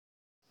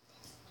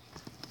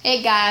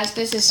Hey guys,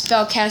 this is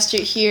Spellcaster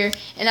here,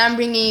 and I'm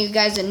bringing you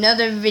guys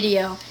another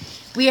video.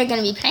 We are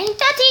going to be playing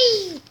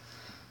Daddy!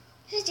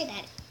 Who's your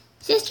daddy?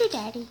 Sister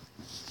Daddy.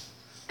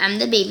 I'm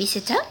the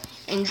babysitter,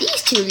 and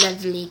these two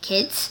lovely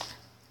kids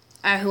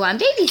are who I'm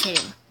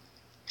babysitting.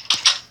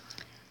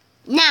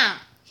 Now,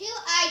 Who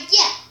are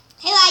you?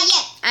 Who are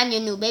you? I'm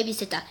your new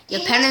babysitter.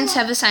 Your parents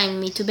have assigned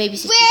me to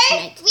babysit you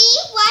tonight. We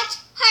watch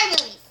horror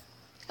movies.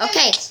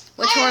 Okay,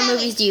 what horror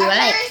movies do you like?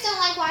 Our parents don't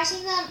like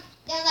watching them.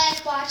 They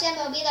like watch them,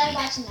 but we like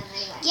watching them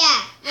anyway.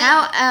 Yeah. We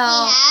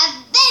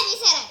have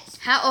babysitters.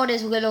 How old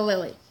is little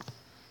Lily?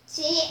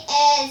 She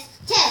is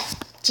 2.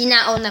 She's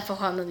not old enough for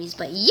horror movies,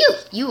 but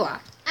you are.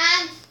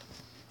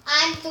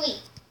 I'm 3.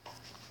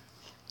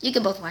 You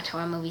can both watch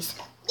horror movies.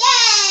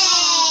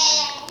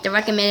 Yay! The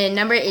recommended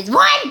number is 1!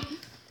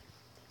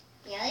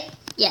 Really?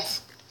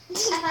 Yes. I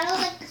thought it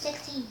was like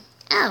 16.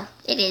 Oh,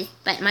 it is.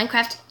 But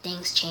Minecraft,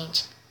 things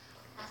change.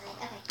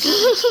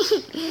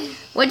 Okay.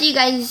 What do you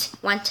guys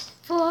want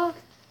to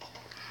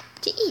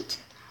eat?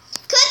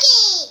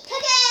 Cookie!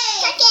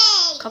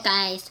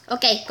 Cookies.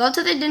 Okay, go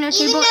to the dinner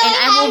table and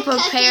I will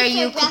prepare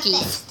you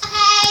cookies.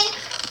 Okay.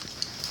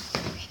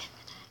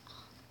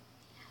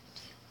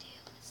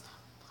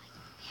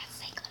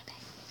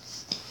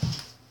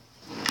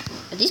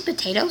 Are these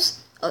potatoes?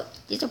 Oh,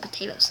 these are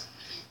potatoes.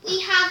 We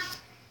have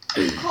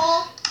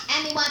coal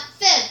and we want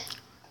food.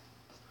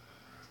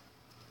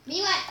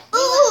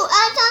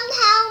 Don't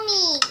tell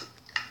me.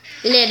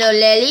 Little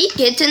Lily,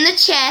 get in the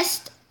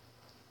chest.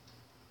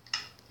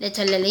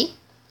 Little Lily,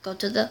 go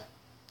to the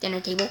dinner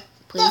table,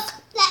 please. Look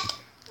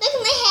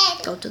at my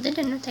head. Go to the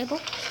dinner table.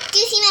 Do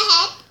you see my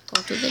head?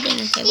 Go to the dinner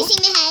Do table. you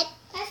see my head?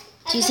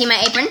 Do you see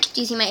my apron?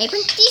 Do you see my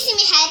apron? Do you see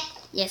my head?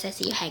 Yes, I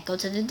see your head. Go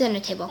to the dinner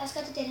table. Let's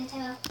go to dinner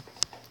table.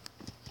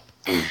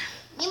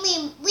 You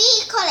mean we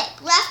call it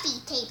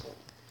Ruffy table?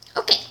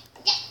 Okay.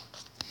 Okay.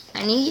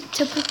 I need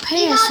to We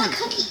prepare call it something. the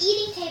cookie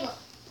eating table.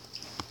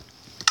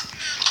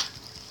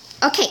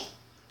 Okay.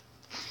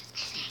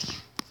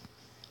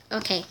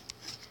 Okay.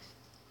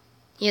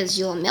 Here's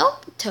your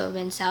milk to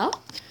rinse out.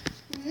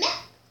 Milk.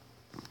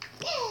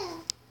 Yeah.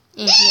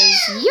 And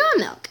here's your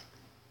milk.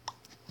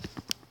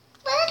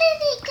 Where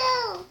did it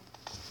go?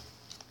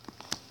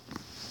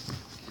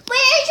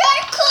 Where's your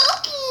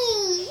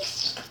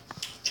cookies?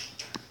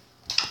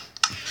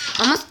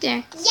 Almost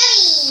there.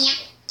 Yummy.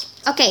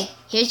 Okay,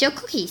 here's your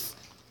cookies.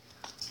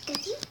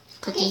 Cookie?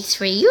 Cookies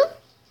for you.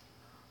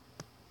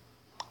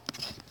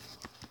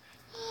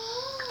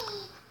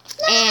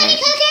 Look how many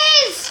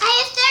cookies! I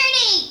have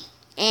 30.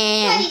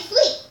 And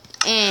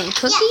 33. and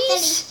cookies Yeah,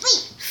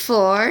 33.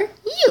 for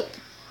you.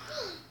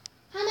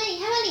 How many?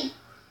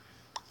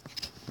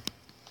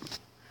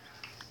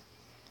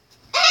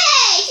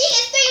 Hey, she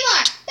gets 3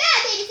 more. Bad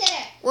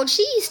babysitter. Well,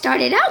 she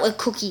started out with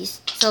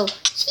cookies, so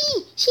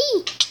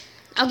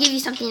I'll give you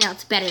something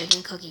else better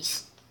than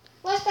cookies.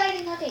 What's better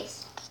than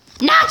cookies?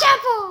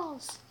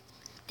 Nachos!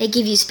 They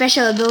give you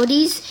special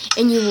abilities,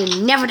 and you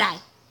will never die.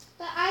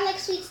 But I like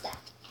sweet stuff.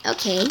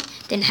 Okay,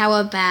 then how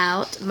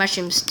about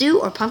mushroom stew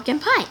or pumpkin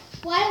pie?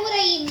 Why would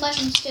I eat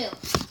mushroom stew?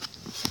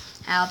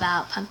 How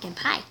about pumpkin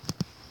pie?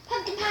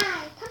 Pumpkin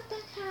pie.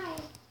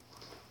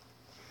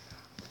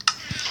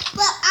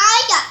 Well,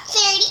 I got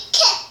 30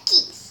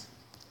 cookies.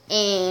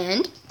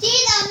 And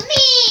These are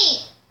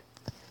me.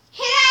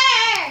 Hit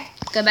her.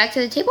 go back to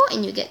the table,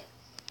 and you get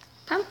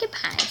pumpkin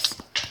pies.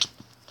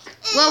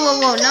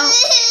 Whoa,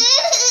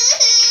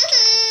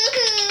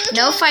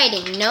 no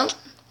fighting, no.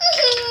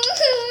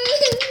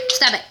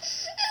 Stop it.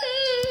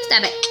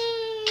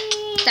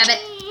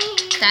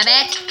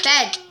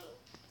 Bed.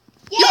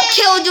 You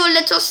killed your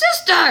little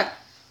sister. I'm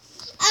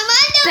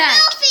under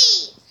Bad.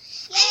 Wolfie.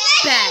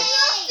 Bad.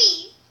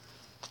 Wolfie.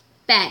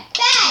 Bad.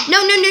 Bad. No.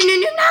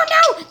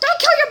 Don't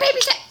kill your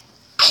babysitter.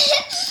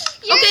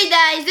 Okay,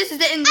 guys, this is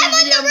the end of the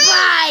video.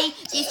 Bye.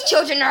 These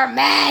children are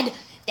mad.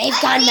 They've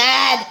gone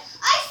mad.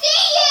 I see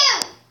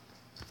you.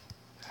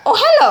 Oh,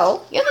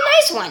 hello. You're the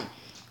nice one.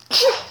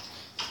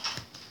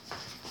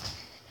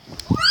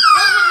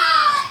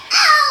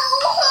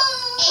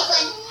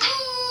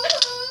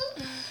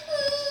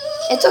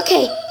 It's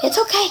okay.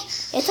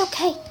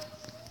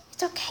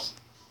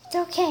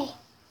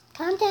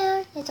 Calm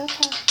down. It's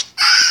okay.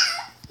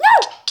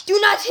 No! Do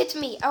not hit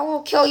me. I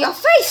will kill your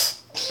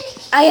face.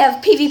 I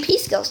have PvP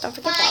skills. Don't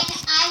forget Fine,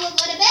 that. I will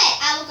go to bed.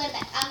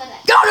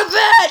 Go to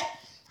bed!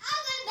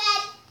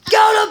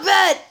 Go to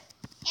bed!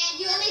 And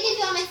you want me to give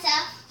you all my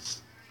stuff?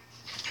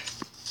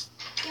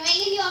 You want me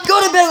to give you all my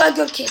Go to bed like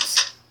good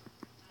kids.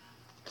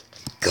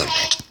 Go to Okay.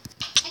 bed.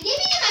 I'm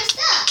giving you my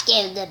stuff.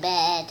 Give the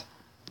bed.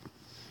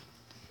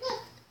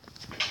 Look.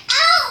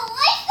 Ow!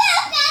 I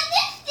fell down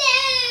the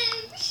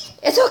stairs.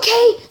 It's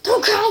okay.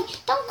 Don't cry.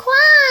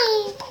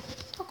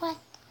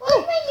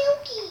 Where's my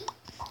Milky?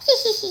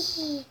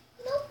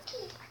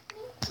 Milky.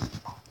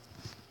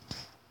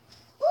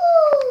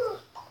 Ooh!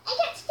 I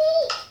got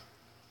steak.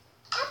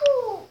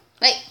 Apple.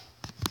 Wait.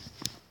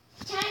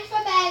 Time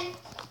for bed.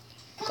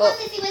 Come Go. on,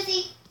 Sissy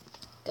Wissy.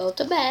 Go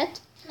to bed.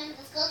 Come on,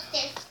 let's go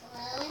upstairs.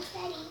 Slow and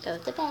steady. Go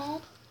to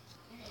bed.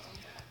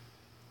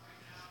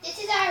 This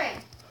is our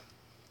room.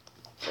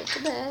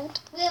 to bed.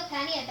 We have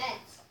plenty of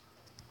beds.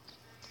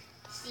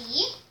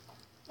 See?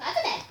 Lots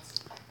of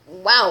beds.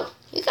 Wow,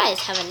 you guys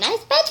have a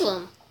nice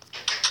bedroom.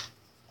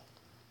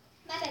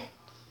 My bed.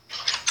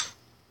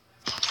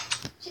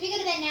 Should we go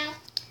to bed now?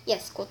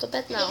 Yes, go to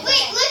bed now.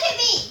 Wait, look at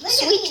me. Look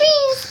Sweet at me.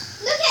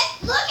 dreams. Look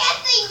at the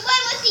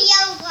one with the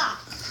yellow block.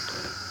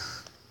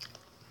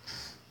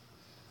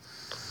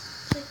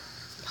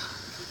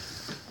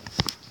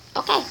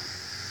 Okay.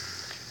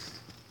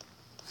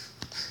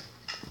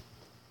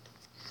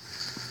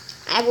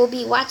 I will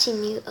be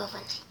watching you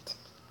overnight.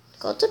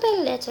 Go to bed,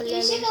 little Lily.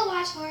 You should go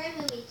watch horror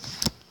movies.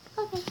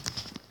 Okay.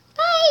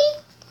 Bye.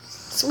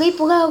 Sweet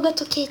below,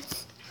 little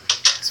kids.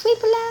 Sweet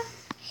below.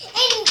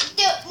 And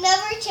don't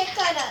never check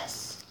on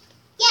us.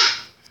 Yeah.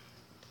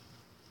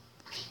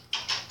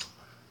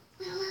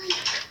 Little Lily.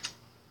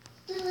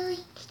 Little Lily.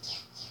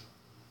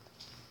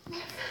 Yeah.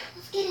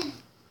 Let's get him.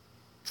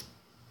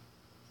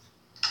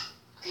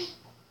 Okay,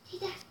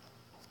 take that.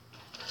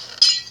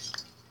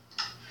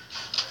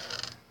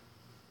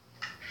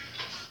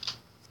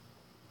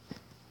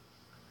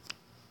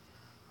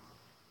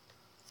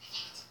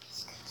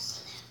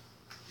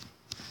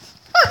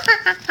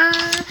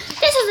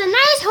 This is a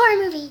nice horror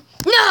movie.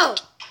 No.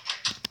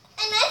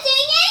 I'm not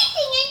doing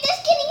anything. I'm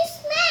just getting a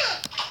snack.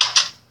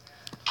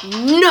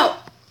 No.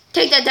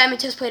 Take that diamond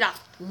test plate off.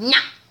 No.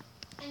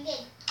 I'm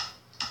good.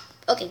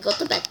 Okay, go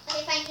to bed.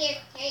 Okay, fine. Here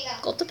you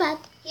go. Go to bed.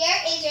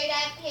 Here's your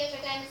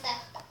diamond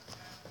stuff.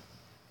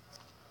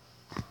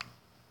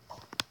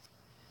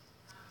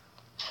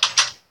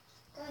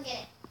 Go and get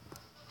it.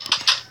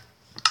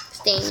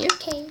 Stay in your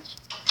cage.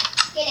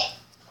 Get it.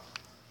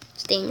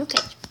 Stay in your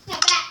cage. Now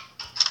back.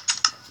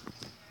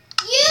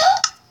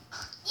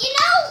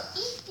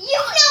 You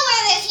know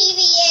where the TV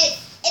is.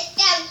 It's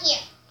down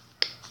here.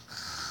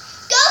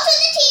 Go to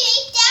the TV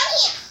down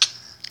here.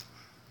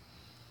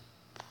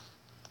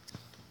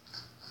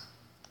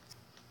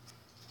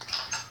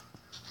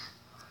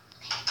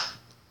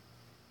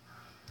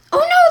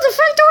 Oh no, the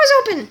front door is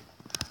open.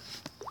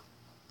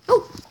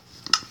 Oh.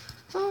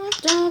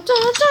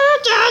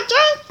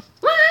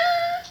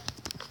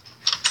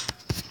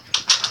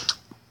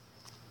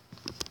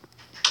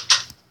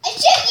 I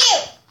shoot you.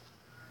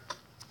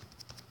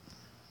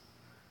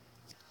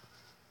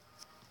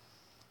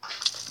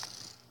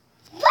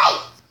 Wait.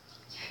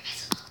 You're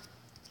invisible.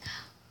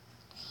 Go.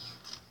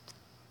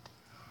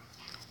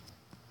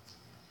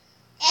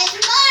 It's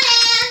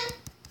morning.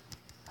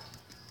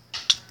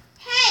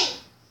 Hey.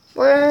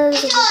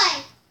 Where's Enjoy.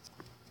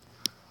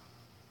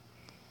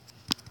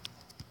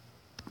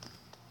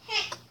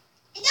 Hey.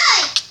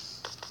 Enjoy.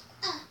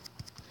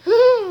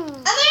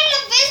 I'm an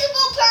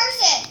invisible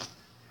person.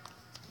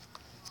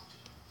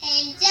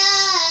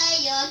 Enjoy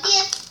your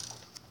gift.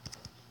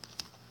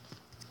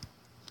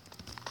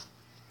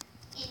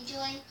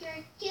 Enjoy your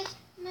gift,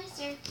 my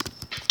sir.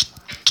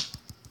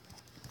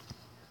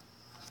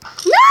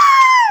 No!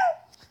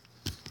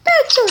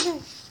 Bad children.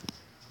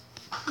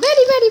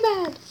 Very, very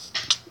bad.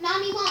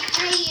 Mommy won't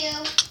hurt you.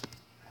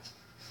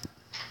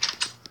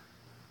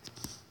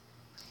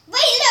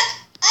 Wait, look!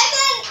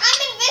 I'm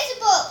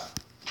invisible.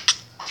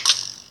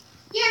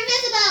 You're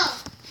invisible.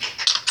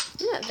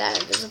 You're not that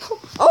invisible.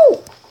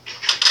 Oh!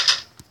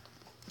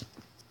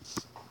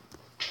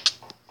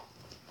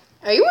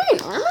 Are you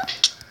wearing armor?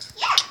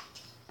 Yeah.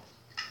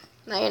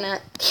 No, you're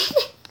not.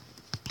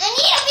 I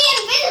need to be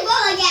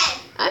invisible again.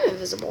 I'm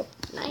invisible.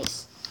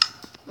 Nice.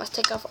 Must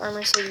take off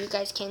armor so you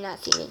guys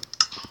cannot see me.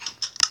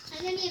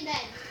 I'm gonna be in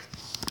bed.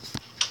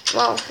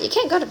 Well, you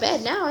can't go to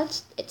bed now.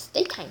 It's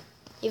daytime.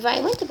 You've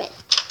already went to bed.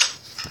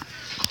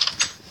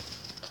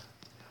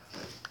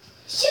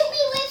 Shoot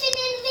me with an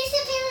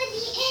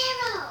invisibility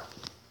arrow.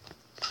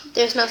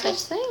 There's no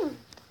such thing.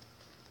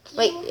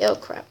 Wait, oh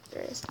crap,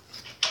 there is.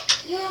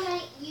 You are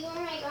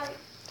my guard.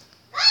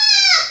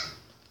 Ah!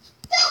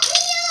 Don't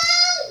leave me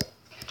alone!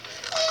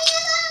 Leave me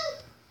alone!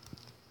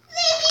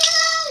 Leave me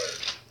alone!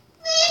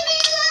 Leave me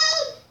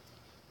alone!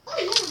 Oh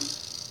yeah.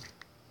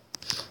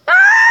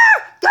 Ah!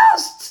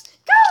 Ghosts!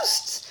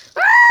 Ghosts!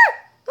 Ah!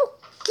 Oh,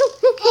 no,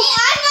 no, no.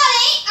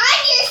 Hey,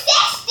 I'm your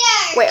sister!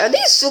 Wait, are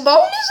these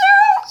bonus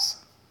arrows?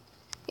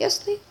 Yes,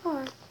 they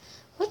are.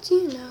 What do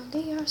you know?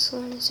 They are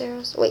bonus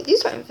arrows. Wait,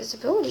 these are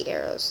invisibility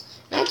arrows.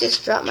 And I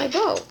just dropped my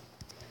bow.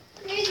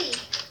 Where is he?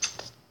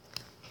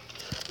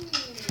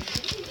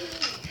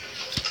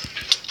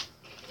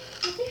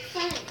 Nothing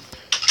fun.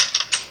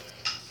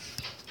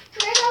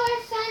 Where's all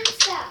our fun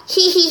stuff?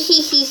 Hee hee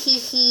hee hee hee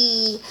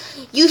hee.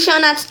 You shall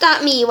not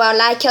stop me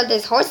while I kill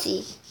this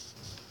horsey.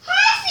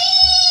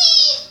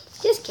 Horsey!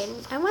 Just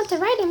kidding. I want to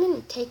ride him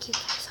and take you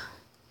guys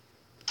home.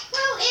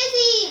 Who is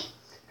he?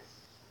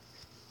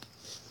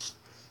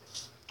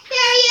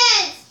 There he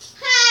is!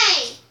 Hi!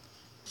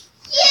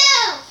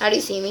 You! How do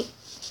you see me?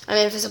 I'm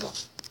invisible.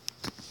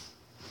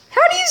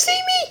 How do you see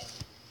me?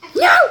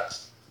 No!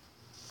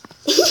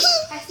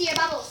 I see your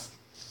bubbles.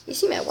 You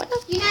see my what now?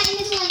 You're not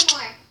invisible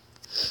anymore.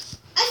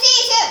 I see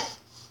you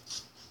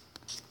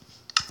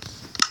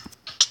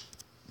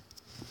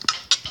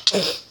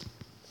too.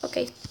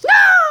 Okay.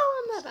 No!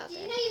 I'm not about Did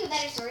you that. know you have a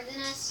better sword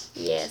than us?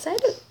 Yes, I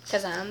do.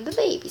 Because I'm the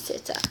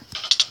babysitter.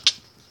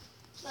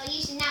 Well,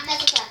 you should not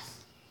mess with us.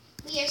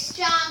 We are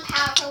strong,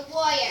 powerful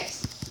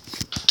warriors.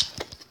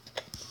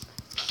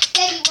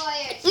 Baby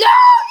warriors. No,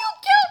 you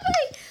killed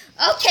me.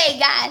 Okay,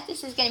 guys,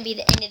 this is going to be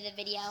the end of the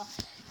video.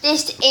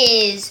 This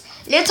is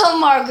Little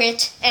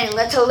Margaret and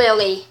Little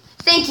Lily.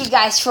 Thank you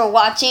guys for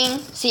watching.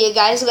 See you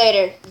guys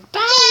later.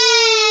 Bye.